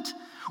 isn't it?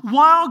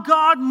 While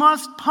God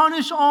must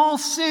punish all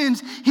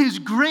sins, His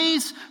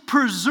grace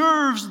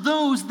preserves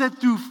those that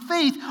through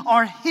faith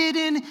are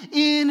hidden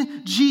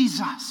in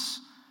Jesus.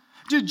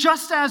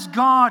 Just as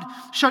God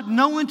shut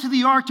Noah into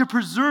the ark to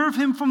preserve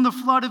him from the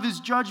flood of His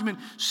judgment,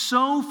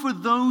 so for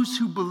those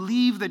who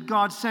believe that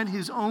God sent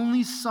His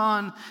only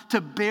Son to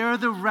bear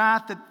the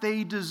wrath that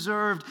they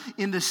deserved,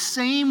 in the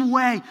same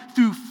way,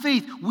 through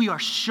faith, we are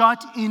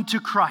shut into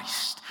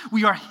Christ.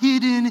 We are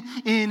hidden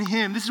in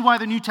Him. This is why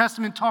the New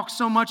Testament talks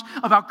so much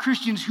about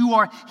Christians who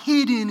are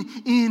hidden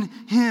in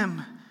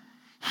Him.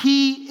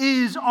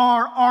 He is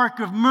our ark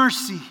of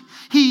mercy.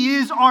 He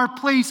is our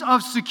place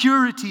of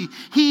security.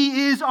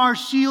 He is our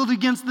shield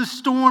against the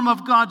storm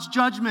of God's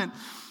judgment.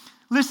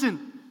 Listen,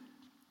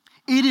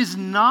 it is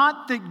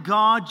not that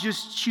God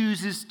just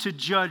chooses to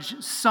judge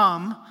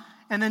some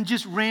and then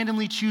just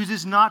randomly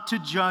chooses not to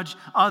judge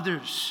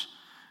others.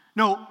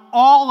 No,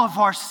 all of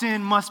our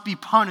sin must be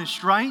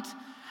punished, right?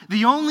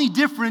 The only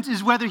difference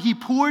is whether He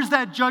pours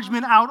that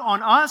judgment out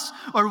on us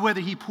or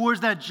whether He pours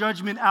that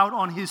judgment out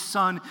on His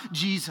Son,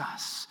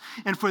 Jesus.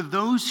 And for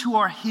those who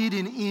are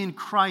hidden in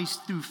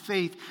Christ through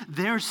faith,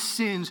 their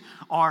sins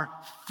are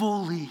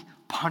fully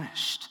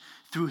punished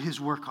through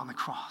His work on the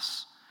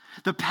cross.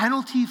 The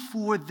penalty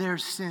for their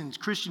sins,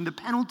 Christian, the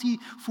penalty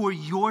for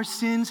your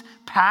sins,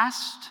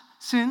 past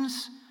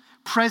sins,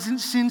 present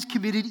sins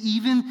committed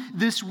even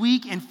this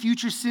week, and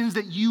future sins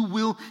that you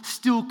will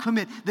still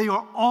commit, they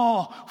are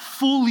all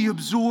fully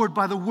absorbed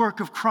by the work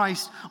of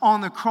Christ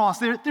on the cross.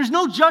 There's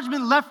no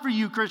judgment left for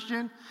you,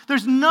 Christian.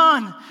 There's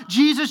none.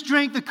 Jesus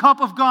drank the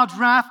cup of God's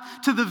wrath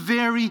to the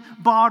very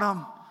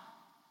bottom.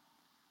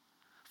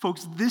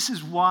 Folks, this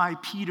is why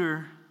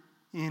Peter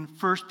in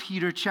 1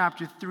 Peter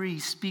chapter 3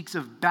 speaks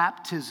of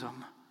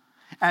baptism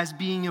as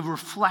being a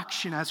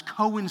reflection, as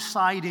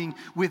coinciding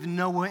with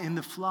Noah in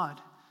the flood.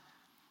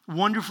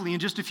 Wonderfully, in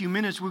just a few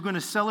minutes, we're going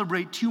to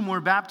celebrate 2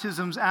 more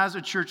baptisms as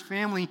a church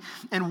family.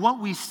 And what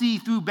we see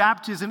through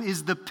baptism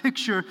is the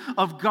picture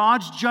of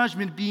God's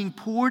judgment being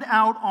poured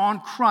out on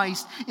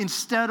Christ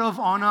instead of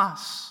on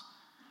us.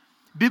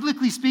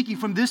 Biblically speaking,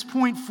 from this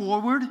point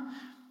forward,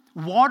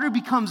 water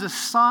becomes a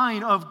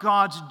sign of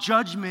God's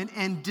judgment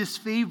and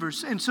disfavor.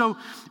 And so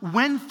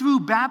when through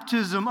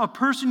baptism a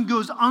person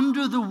goes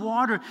under the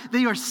water,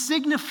 they are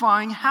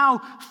signifying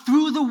how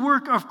through the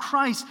work of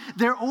Christ,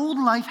 their old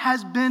life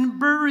has been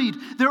buried.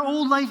 Their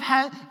old life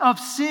of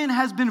sin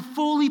has been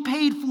fully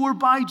paid for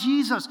by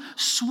Jesus,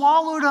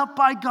 swallowed up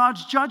by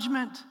God's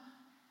judgment.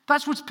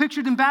 That's what's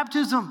pictured in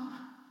baptism.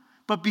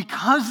 But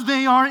because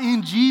they are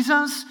in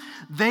Jesus,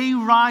 they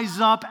rise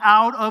up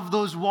out of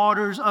those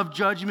waters of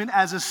judgment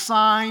as a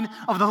sign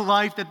of the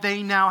life that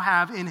they now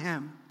have in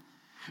Him.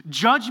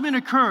 Judgment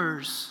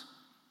occurs,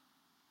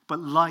 but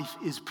life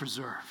is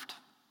preserved.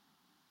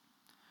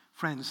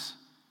 Friends,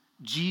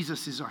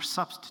 Jesus is our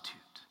substitute.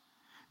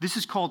 This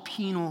is called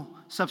penal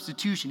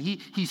substitution.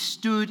 He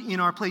stood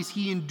in our place.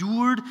 He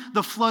endured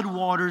the flood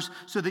waters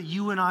so that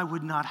you and I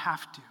would not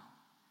have to.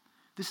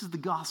 This is the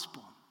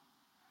gospel.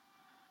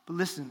 But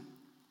listen,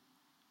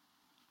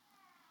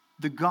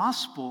 the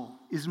gospel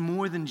is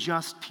more than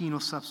just penal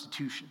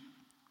substitution.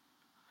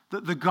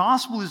 The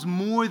gospel is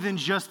more than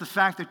just the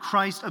fact that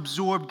Christ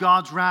absorbed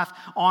God's wrath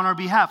on our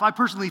behalf. I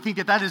personally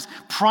think that is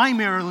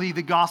primarily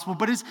the gospel,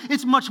 but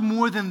it's much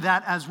more than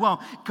that as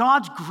well.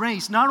 God's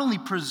grace not only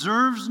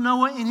preserves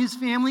Noah and his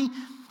family,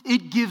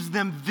 it gives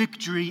them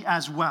victory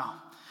as well.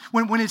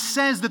 When it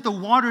says that the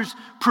waters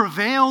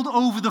prevailed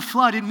over the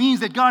flood, it means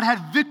that God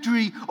had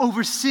victory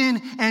over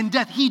sin and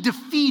death. He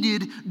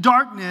defeated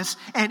darkness,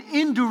 and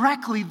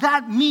indirectly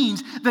that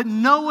means that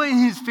Noah and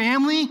his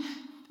family,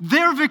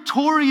 they're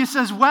victorious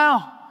as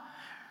well.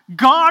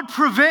 God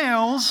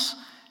prevails,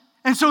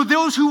 and so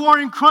those who are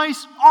in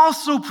Christ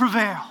also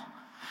prevail.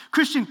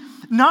 Christian,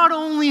 Not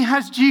only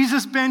has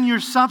Jesus been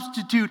your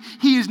substitute,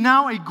 he is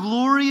now a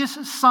glorious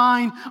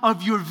sign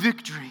of your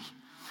victory.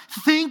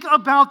 Think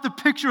about the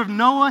picture of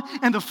Noah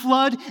and the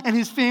flood and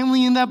his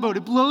family in that boat.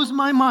 It blows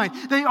my mind.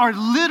 They are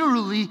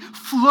literally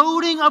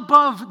floating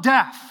above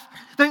death.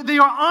 They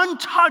are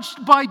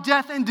untouched by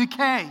death and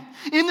decay.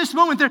 In this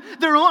moment,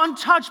 they're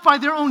untouched by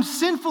their own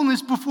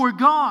sinfulness before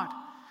God.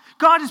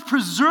 God is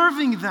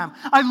preserving them.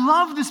 I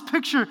love this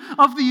picture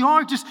of the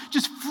ark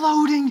just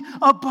floating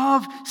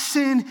above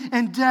sin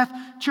and death.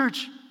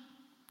 Church,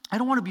 I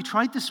don't want to be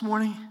trite this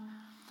morning,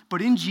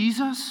 but in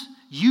Jesus,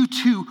 you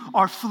too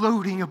are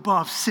floating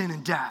above sin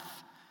and death.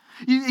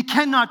 It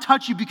cannot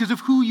touch you because of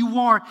who you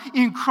are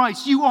in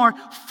Christ. You are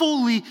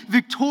fully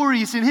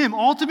victorious in him,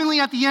 ultimately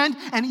at the end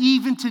and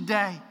even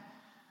today.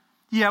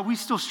 Yeah, we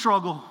still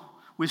struggle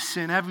with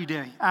sin every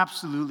day.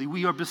 Absolutely.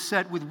 We are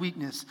beset with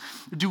weakness.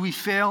 Do we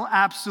fail?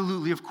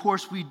 Absolutely. Of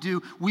course we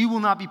do. We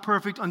will not be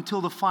perfect until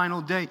the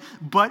final day.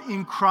 But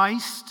in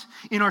Christ,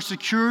 in our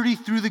security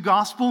through the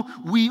gospel,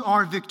 we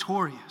are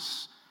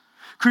victorious.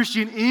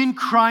 Christian, in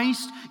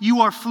Christ,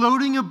 you are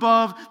floating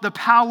above the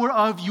power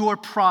of your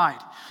pride.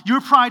 Your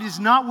pride is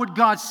not what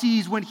God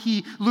sees when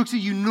he looks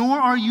at you, nor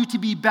are you to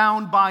be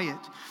bound by it.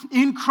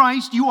 In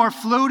Christ, you are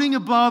floating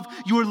above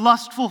your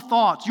lustful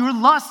thoughts. Your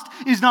lust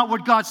is not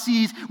what God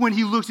sees when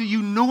he looks at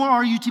you, nor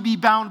are you to be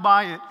bound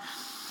by it.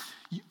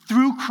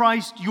 Through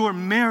Christ, your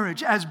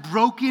marriage, as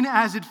broken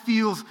as it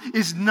feels,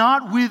 is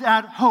not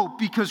without hope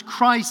because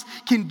Christ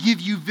can give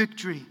you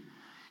victory.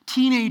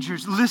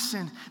 Teenagers,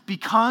 listen,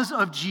 because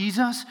of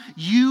Jesus,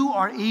 you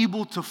are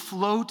able to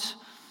float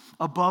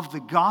above the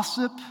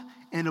gossip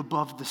and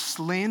above the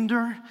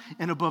slander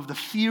and above the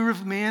fear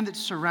of man that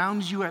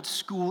surrounds you at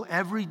school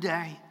every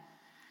day.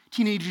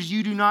 Teenagers,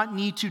 you do not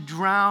need to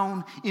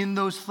drown in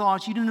those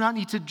thoughts. You do not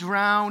need to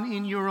drown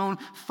in your own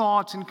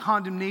thoughts and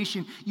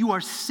condemnation. You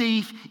are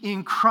safe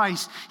in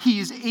Christ. He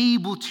is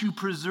able to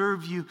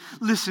preserve you.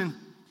 Listen,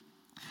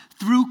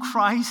 through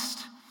Christ,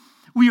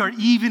 we are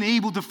even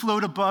able to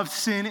float above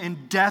sin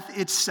and death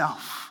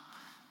itself.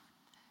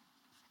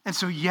 And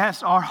so,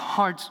 yes, our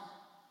hearts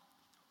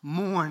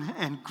mourn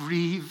and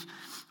grieve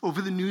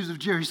over the news of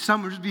Jerry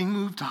Summers being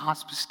moved to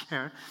hospice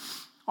care.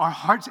 Our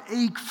hearts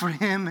ache for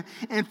him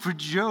and for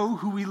Joe,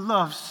 who we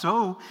love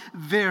so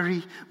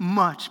very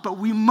much. But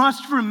we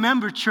must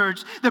remember,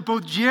 church, that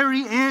both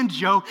Jerry and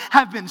Joe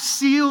have been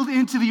sealed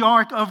into the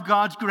ark of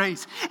God's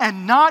grace.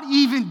 And not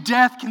even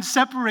death can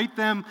separate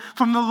them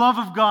from the love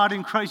of God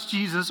in Christ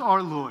Jesus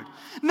our Lord.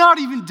 Not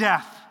even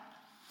death.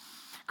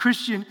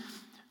 Christian,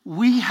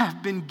 we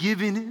have been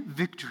given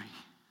victory.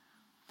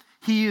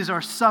 He is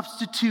our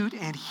substitute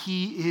and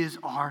he is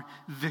our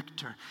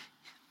victor.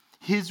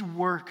 His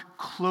work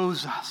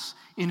clothes us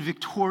in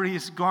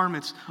victorious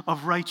garments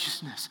of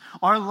righteousness.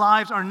 Our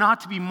lives are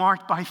not to be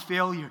marked by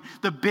failure.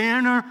 The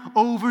banner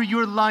over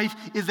your life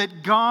is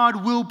that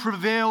God will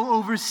prevail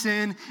over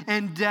sin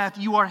and death.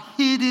 You are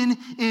hidden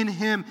in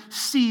him,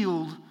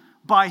 sealed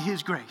by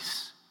his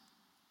grace.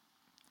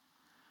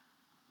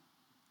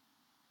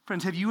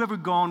 Friends, have you ever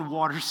gone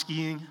water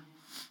skiing?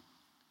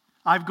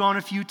 I've gone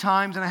a few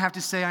times, and I have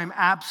to say I'm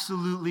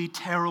absolutely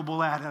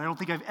terrible at it. I don't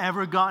think I've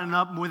ever gotten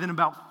up more than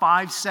about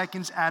 5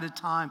 seconds at a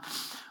time.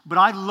 But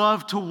I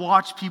love to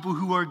watch people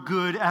who are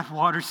good at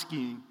water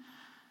skiing.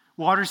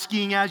 Water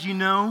skiing, as you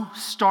know,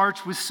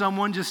 starts with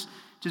someone just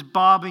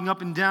bobbing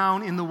up and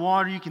down in the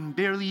water. You can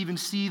barely even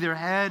see their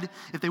head.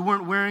 If they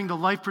weren't wearing the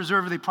life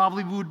preserver, they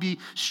probably would be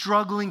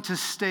struggling to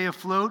stay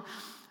afloat.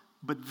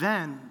 But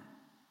then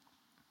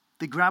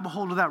they grab a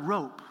hold of that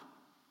rope.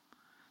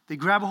 They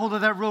grab a hold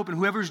of that rope, and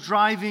whoever's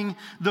driving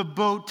the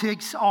boat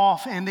takes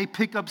off, and they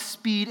pick up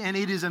speed, and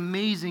it is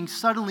amazing.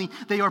 Suddenly,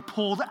 they are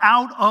pulled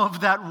out of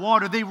that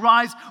water. They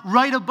rise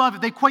right above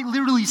it. They quite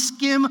literally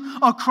skim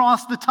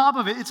across the top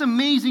of it. It's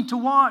amazing to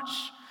watch.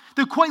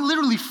 They're quite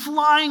literally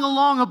flying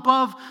along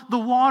above the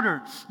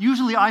water.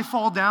 Usually, I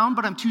fall down,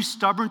 but I'm too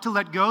stubborn to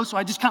let go, so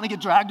I just kind of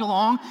get dragged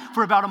along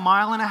for about 1.5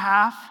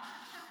 miles.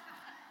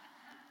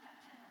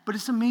 But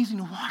it's amazing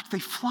to watch. They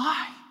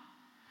fly.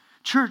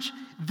 Church,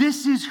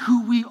 this is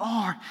who we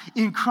are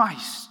in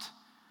Christ.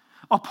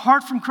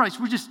 Apart from Christ,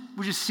 we're just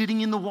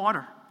sitting in the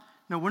water.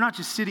 No, we're not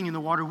just sitting in the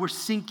water, we're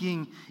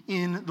sinking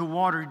in the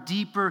water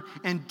deeper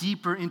and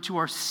deeper into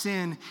our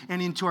sin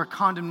and into our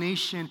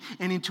condemnation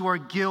and into our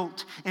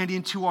guilt and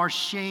into our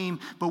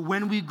shame. But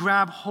when we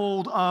grab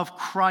hold of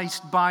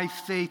Christ by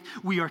faith,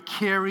 we are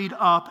carried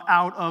up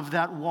out of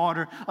that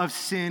water of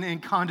sin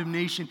and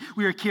condemnation.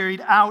 We are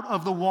carried out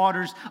of the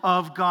waters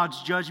of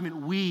God's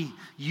judgment.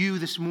 You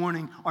this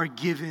morning are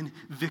given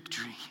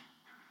victory.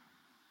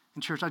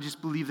 And church, I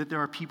just believe that there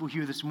are people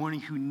here this morning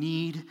who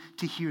need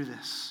to hear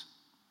this.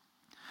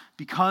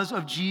 Because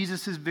of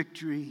Jesus'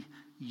 victory,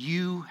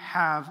 you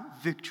have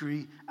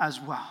victory as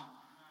well.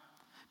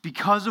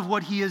 Because of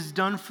what he has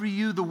done for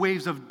you, the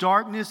waves of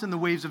darkness and the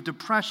waves of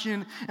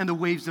depression and the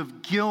waves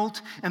of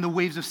guilt and the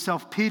waves of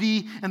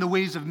self-pity and the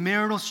waves of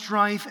marital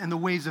strife and the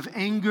waves of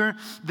anger,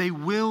 they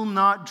will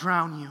not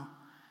drown you.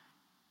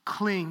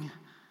 Cling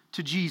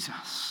to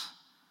Jesus.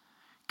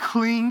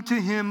 Cling to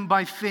him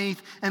by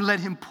faith and let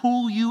him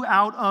pull you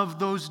out of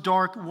those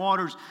dark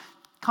waters.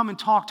 Come and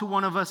talk to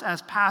one of us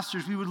as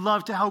pastors. We would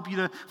love to help you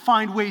to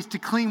find ways to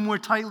cling more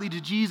tightly to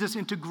Jesus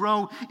and to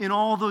grow in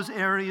all those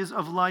areas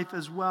of life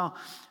as well.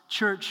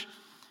 Church,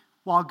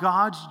 while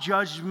God's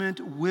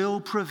judgment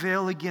will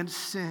prevail against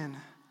sin,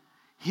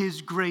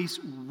 his grace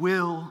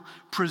will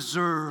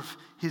preserve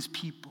his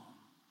people.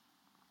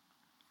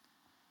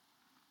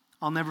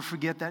 I'll never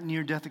forget that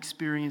near-death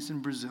experience in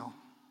Brazil.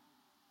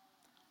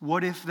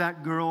 What if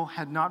that girl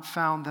had not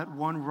found that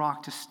one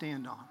rock to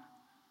stand on?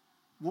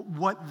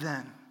 What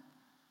then?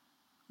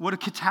 What a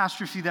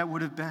catastrophe that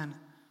would have been.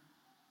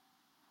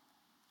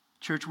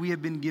 Church, we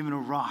have been given a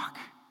rock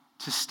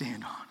to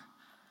stand on.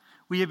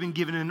 We have been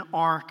given an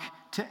ark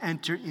to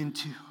enter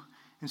into.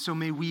 And so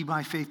may we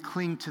by faith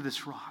cling to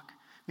this rock.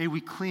 May we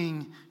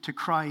cling to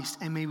Christ,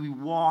 and may we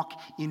walk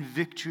in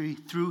victory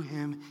through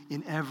him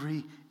in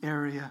every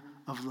area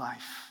of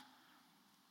life.